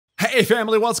Hey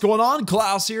family, what's going on?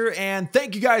 Klaus here, and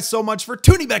thank you guys so much for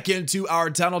tuning back into our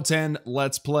TH10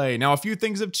 Let's Play. Now, a few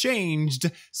things have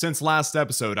changed since last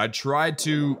episode. I tried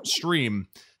to stream,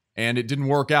 and it didn't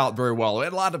work out very well. I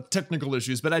had a lot of technical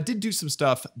issues, but I did do some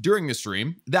stuff during the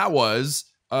stream. That was,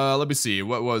 let me see,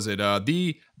 what was it?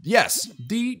 The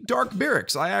Dark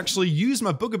Barracks. I actually used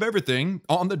my Book of Everything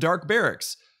on the Dark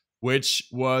Barracks, which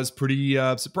was pretty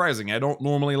surprising. I don't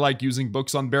normally like using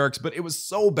books on barracks, but it was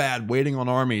so bad waiting on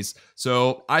armies.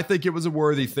 So I think it was a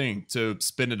worthy thing to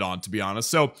spin it on, to be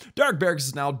honest. So Dark Barracks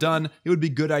is now done. It would be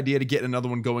a good idea to get another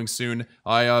one going soon.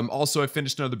 I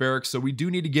finished another barracks, so we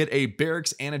do need to get a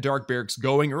barracks and a Dark Barracks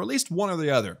going, or at least one or the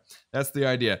other. That's the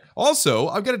idea. Also,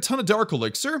 I've got a ton of Dark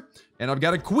Elixir, and I've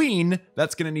got a Queen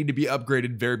that's going to need to be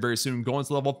upgraded very, very soon. Going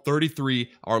to level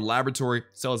 33. Our laboratory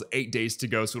still has 8 days to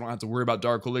go, so we don't have to worry about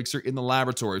Dark Elixir in the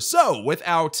laboratory. So,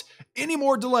 without any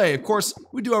more delay, of course,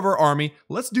 we do have our army.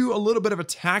 Let's do a little bit of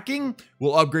attacking.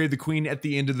 We'll upgrade the Queen at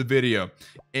the end of the video.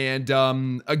 And,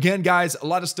 again, guys, a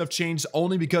lot of stuff changed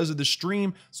only because of the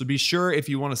stream, so be sure if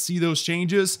you want to see those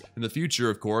changes in the future,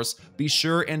 of course, be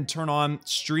sure and turn on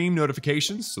stream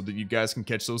notifications so that you guys can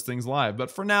catch those things live.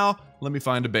 But for now, let me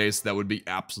find a base that would be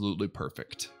absolutely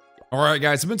perfect. Alright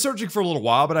guys, I've been searching for a little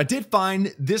while, but I did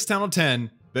find this town of 10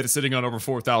 that is sitting on over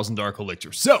 4,000 Dark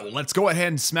Elixir. So, let's go ahead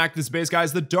and smack this base,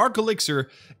 guys. The Dark Elixir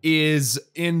is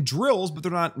in drills, but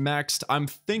they're not maxed. I'm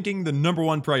thinking the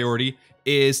 #1 priority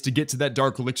is to get to that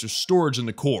Dark Elixir storage in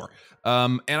the core.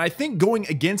 And I think going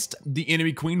against the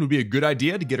enemy queen would be a good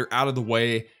idea to get her out of the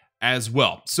way as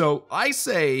well. So, I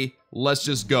say, let's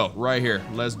just go right here.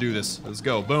 Let's do this. Let's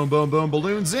go. Boom, boom, boom.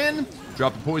 Balloons in.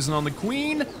 Drop the poison on the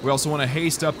queen. We also want to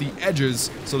haste up the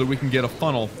edges so that we can get a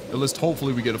funnel. At least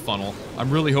hopefully we get a funnel. I'm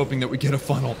really hoping that we get a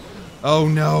funnel. Oh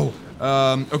no.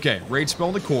 Okay. Rage spell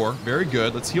in the core. Very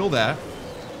good. Let's heal that.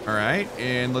 All right.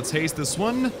 And let's haste this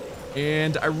one.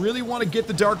 And I really want to get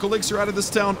the Dark Elixir out of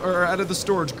this town, or out of the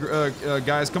storage,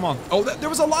 guys. Come on. Oh, there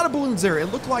was a lot of balloons there.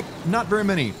 It looked like not very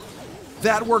many.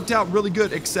 That worked out really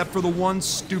good, except for the one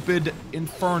stupid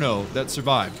Inferno that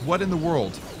survived. What in the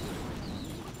world?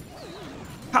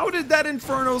 How did that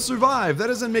Inferno survive? That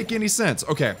doesn't make any sense.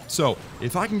 Okay, so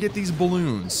if I can get these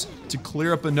balloons to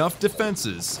clear up enough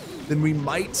defenses, then we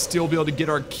might still be able to get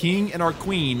our king and our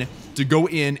queen to go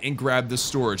in and grab this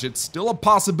storage. It's still a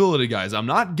possibility, guys. I'm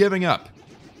not giving up.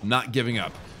 I'm not giving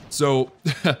up. So,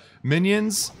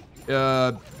 minions,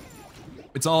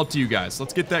 it's all up to you guys.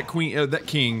 Let's get that queen, that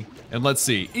king. And let's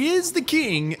see, is the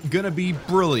king gonna be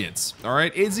brilliant? All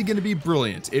right, is he gonna be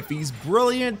brilliant? If he's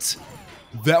brilliant,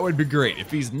 that would be great. If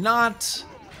he's not,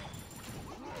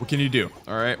 what can you do?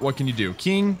 All right, what can you do?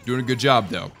 King, doing a good job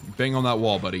though. Bang on that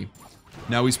wall, buddy.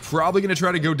 Now he's probably gonna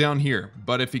try to go down here,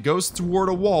 but if he goes toward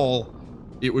a wall,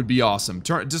 it would be awesome.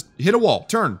 Turn, just hit a wall,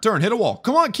 turn, hit a wall.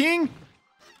 Come on, king.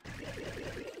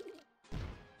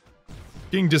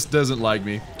 King just doesn't like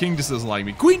me. King just doesn't like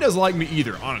me. Queen doesn't like me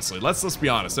either, honestly. Let's be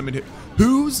honest. I mean,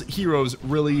 whose heroes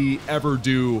really ever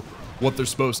do what they're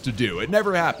supposed to do? It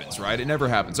never happens, right? It never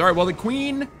happens. All right, well, the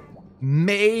queen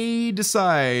may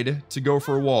decide to go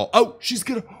for a wall. Oh, she's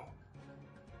gonna...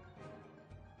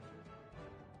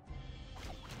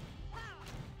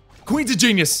 Queen's a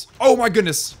genius. Oh, my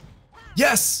goodness.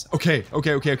 Yes. Okay.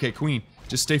 Queen,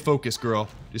 just stay focused, girl.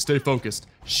 Just stay focused.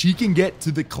 She can get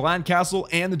to the clan castle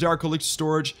and the Dark Elixir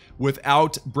storage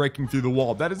without breaking through the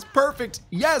wall. That is perfect.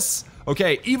 Yes.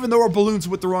 Okay, even though our balloons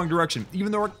went the wrong direction,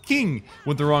 even though our king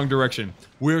went the wrong direction,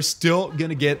 we're still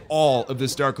gonna get all of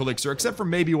this Dark Elixir, except for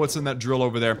maybe what's in that drill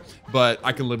over there, but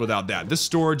I can live without that. This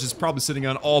storage is probably sitting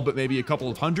on all but maybe a couple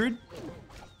of hundred.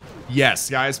 Yes,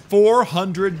 guys,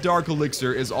 400 Dark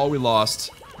Elixir is all we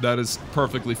lost. That is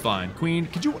perfectly fine. Queen,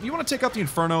 you want to take out the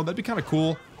Inferno? That'd be kind of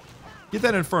cool. Get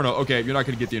that Inferno. Okay, you're not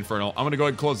going to get the Inferno. I'm going to go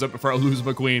ahead and close up before I lose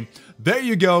my queen. There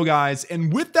you go, guys.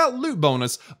 And with that loot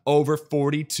bonus, over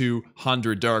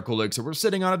 4,200 Dark Elixir. We're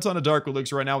sitting on a ton of Dark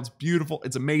Elixir right now. It's beautiful.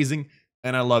 It's amazing.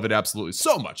 And I love it absolutely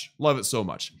so much. Love it so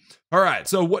much. All right,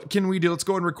 so what can we do? Let's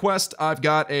go and request. I've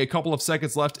got a couple of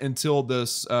seconds left until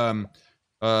this,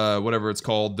 whatever it's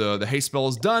called, the haste spell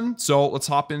is done. So let's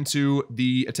hop into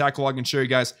the attack log and show you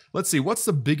guys. Let's see, what's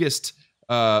the biggest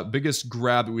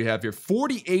grab that we have here?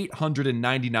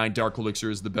 4,899 Dark Elixir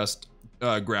is the best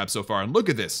grab so far. And look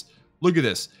at this. Look at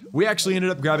this. We actually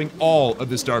ended up grabbing all of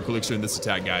this Dark Elixir in this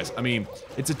attack, guys. I mean,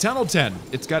 it's a 10 of 10.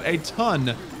 It's got a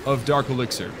ton of Dark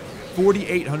Elixir.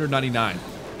 4,899.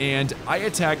 And I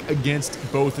attack against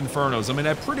both Infernos. I mean,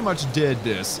 I pretty much did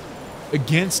this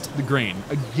against the grain,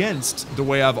 against the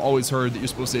way I've always heard that you're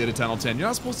supposed to hit a 10 of 10. You're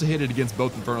not supposed to hit it against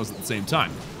both Infernos at the same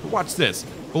time. But watch this.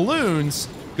 Balloons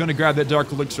Gonna grab that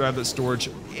dark elixir out of that storage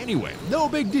anyway. No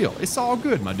big deal. It's all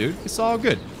good, my dude. It's all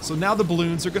good. So now the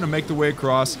balloons are gonna make their way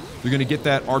across. They're gonna get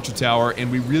that archer tower,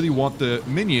 and we really want the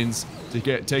minions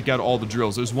to take out all the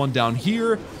drills. There's one down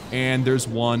here, and there's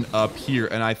one up here.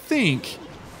 And I think,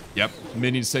 yep,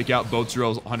 minions take out both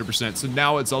drills 100%. So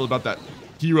now it's all about that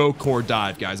hero core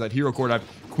dive, guys. That hero core dive.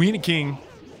 Queen and king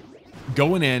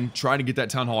going in, trying to get that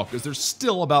town hall, because there's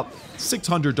still about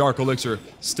 600 dark elixir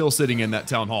still sitting in that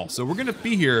town hall. So we're going to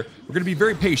be here. We're going to be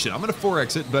very patient. I'm going to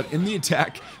 4x it, but in the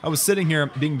attack, I was sitting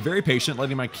here being very patient,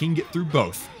 letting my king get through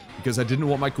both, because I didn't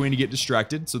want my queen to get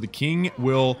distracted. So the king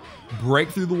will break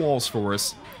through the walls for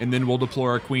us, and then we'll deploy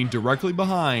our queen directly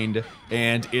behind,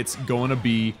 and it's going to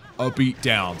be a beat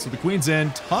down. So the queen's in,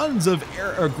 tons of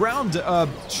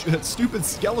stupid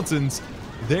skeletons.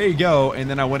 There you go, and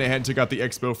then I went ahead and took out the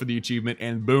expo for the achievement,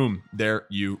 and boom, there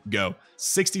you go.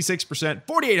 66%,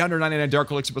 4,899 dark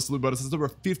elixir plus loot bonus. That's over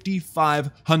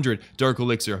 5,500 dark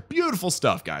elixir. Beautiful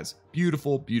stuff, guys.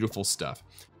 Beautiful, beautiful stuff.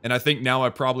 And I think now I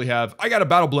got a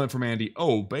battle blimp from Andy.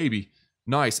 Oh, baby.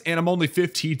 Nice. And I'm only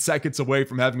 15 seconds away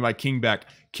from having my king back.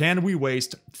 Can we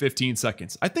waste 15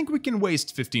 seconds? I think we can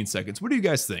waste 15 seconds. What do you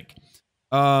guys think?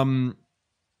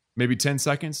 Maybe 10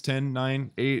 seconds, 10,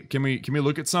 9, 8. Can we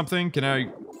look at something? Can I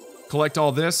collect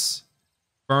all this?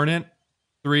 Burn it.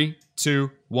 3,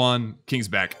 2, 1. King's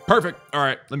back. Perfect. All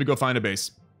right, let me go find a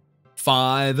base.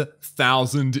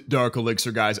 5,000 dark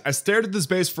elixir, guys. I stared at this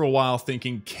base for a while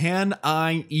thinking, can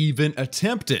I even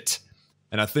attempt it?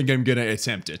 And I think I'm gonna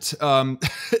attempt it.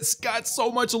 It's got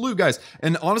so much loot, guys.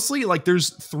 And honestly, like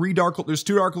there's two dark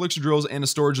elixir drills and a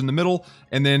storage in the middle,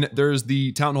 and then there's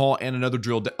the town hall and another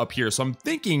drill up here. So I'm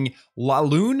thinking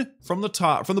Laloon from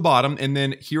the bottom, and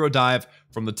then hero dive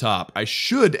from the top. I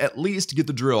should at least get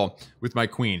the drill with my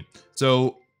queen.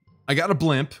 So I got a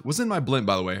blimp. What's in my blimp,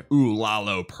 by the way? Ooh,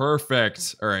 Lalo,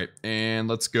 perfect. All right, and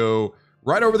let's go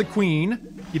right over the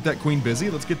queen. Keep that queen busy.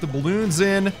 Let's get the balloons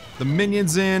in, the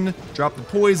minions in, drop the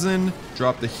poison,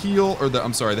 drop the heal, or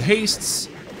the hastes.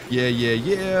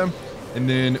 Yeah. And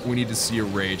then we need to see a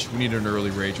rage. We need an early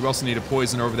rage. We also need a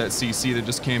poison over that CC that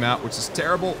just came out, which is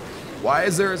terrible. Why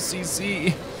is there a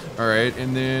CC? All right,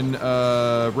 and then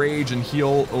rage and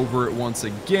heal over it once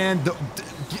again.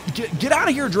 Get out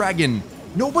of here, dragon.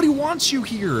 Nobody wants you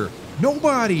here.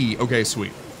 Nobody. Okay,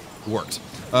 sweet. Worked.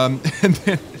 And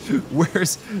then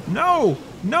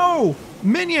no,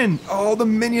 minion. Oh, the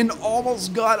minion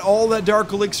almost got all that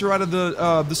dark elixir out of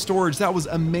the storage. That was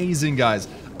amazing, guys.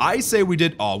 I say we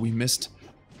did. Oh, we missed.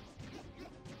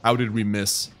 How did we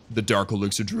miss the dark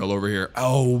elixir drill over here?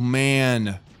 Oh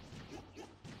man,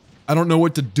 I don't know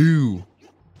what to do.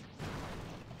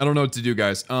 I don't know what to do,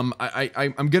 guys. I'm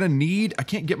gonna need. I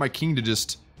can't get my king to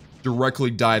just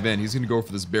directly dive in. He's gonna go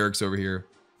for this barracks over here.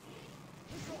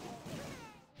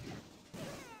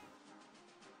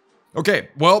 Okay,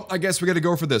 well, I guess we gotta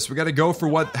go for this. We gotta go for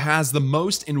what has the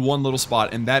most in one little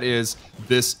spot, and that is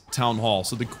this town hall.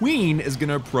 So the queen is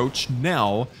gonna approach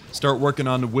now, start working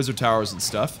on the wizard towers and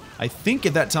stuff. I think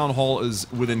that town hall is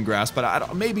within grasp,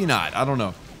 but maybe not. I don't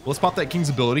know. Let's pop that king's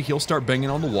ability. He'll start banging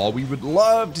on the wall. We would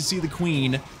love to see the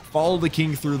queen follow the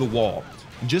king through the wall,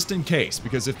 just in case,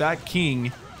 because if that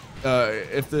king,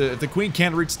 if the queen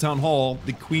can't reach the town hall,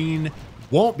 the queen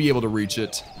won't be able to reach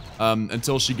it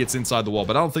until she gets inside the wall,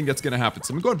 but I don't think that's gonna happen.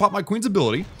 So I'm gonna go ahead and pop my queen's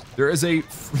ability. There's a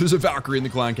Valkyrie in the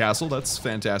clan castle. That's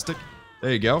fantastic.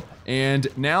 There you go. And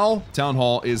now town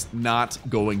hall is not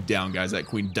going down, guys. That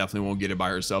queen definitely won't get it by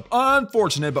herself.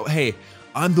 Unfortunate, but hey,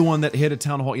 I'm the one that hit a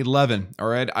town hall 11. All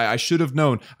right, I should have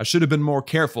known. I should have been more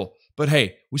careful. But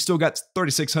hey, we still got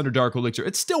 3,600 dark elixir.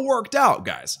 It still worked out,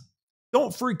 guys.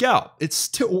 Don't freak out. It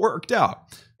still worked out.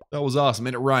 That was awesome,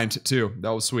 and it rhymed too. That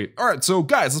was sweet. All right, so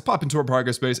guys, let's pop into our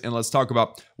progress base and let's talk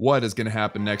about what is going to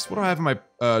happen next. What do I have in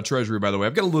my treasury, by the way?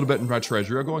 I've got a little bit in my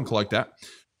treasury. I'll go and collect that.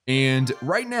 And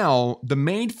right now, the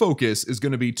main focus is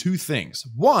going to be two things.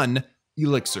 One,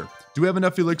 elixir. Do we have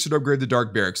enough elixir to upgrade the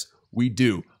dark barracks? We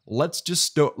do. Let's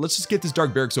just get this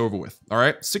dark barracks over with. All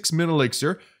right, 6 min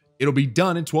elixir. It'll be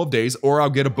done in 12 days, or I'll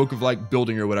get a book of like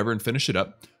building or whatever and finish it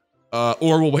up.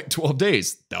 Or we'll wait 12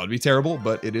 days. That would be terrible,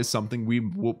 but it is something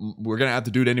we're gonna have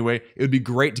to do it anyway. It would be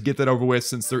great to get that over with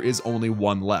since there is only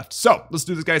one left. So let's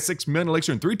do this, guys. 6 min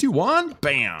elixir in 3, 2, 1.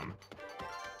 Bam.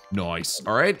 Nice.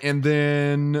 All right, and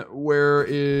then where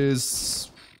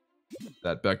is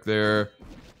that back there?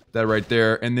 That right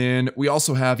there. And then we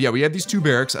also have, yeah, we have these 2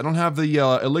 barracks. I don't have the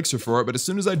elixir for it, but as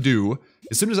soon as I have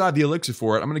the elixir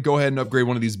for it, I'm gonna go ahead and upgrade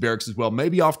one of these barracks as well.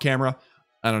 Maybe off camera.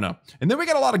 I don't know. And then we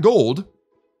got a lot of gold.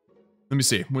 Let me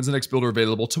see. When's the next builder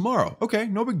available? Tomorrow. Okay,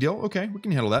 no big deal. Okay, we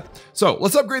can handle that. So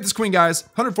let's upgrade this queen, guys.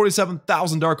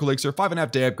 147,000 Dark Elixir,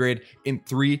 5.5 day upgrade in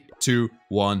 3, 2,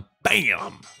 1.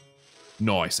 Bam!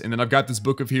 Nice. And then I've got this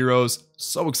Book of Heroes.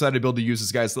 So excited to be able to use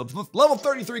this, guys. Level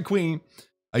 33 queen.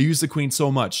 I use the queen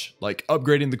so much. Like,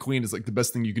 upgrading the queen is like the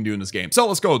best thing you can do in this game. So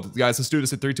let's go, guys. Let's do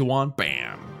this at 3, 2, 1.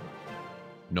 Bam.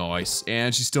 Nice.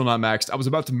 And she's still not maxed. I was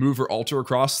about to move her altar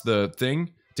across the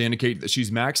thing to indicate that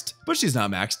she's maxed, but she's not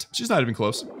maxed. She's not even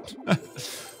close.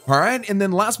 All right, and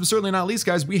then last but certainly not least,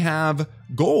 guys, we have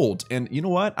gold. And you know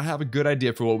what? I have a good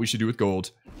idea for what we should do with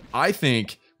gold. I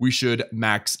think we should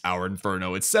max our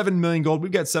Inferno. It's 7 million gold. We've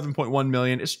got 7.1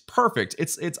 million. It's perfect.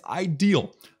 It's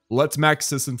ideal. Let's max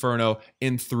this Inferno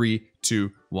in 3,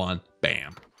 2, 1.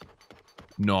 Bam.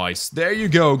 Nice. There you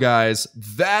go, guys.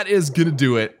 That is gonna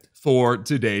do it for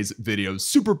today's video.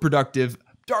 Super productive.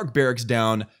 Dark Barracks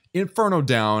down, Inferno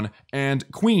down,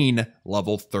 and Queen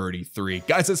level 33.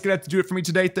 Guys, that's gonna have to do it for me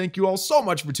today. Thank you all so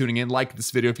much for tuning in. Like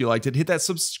this video if you liked it. Hit that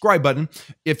subscribe button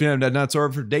if you haven't done that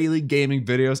already for daily gaming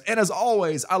videos. And as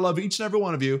always, I love each and every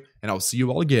one of you, and I'll see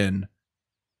you all again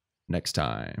next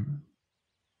time.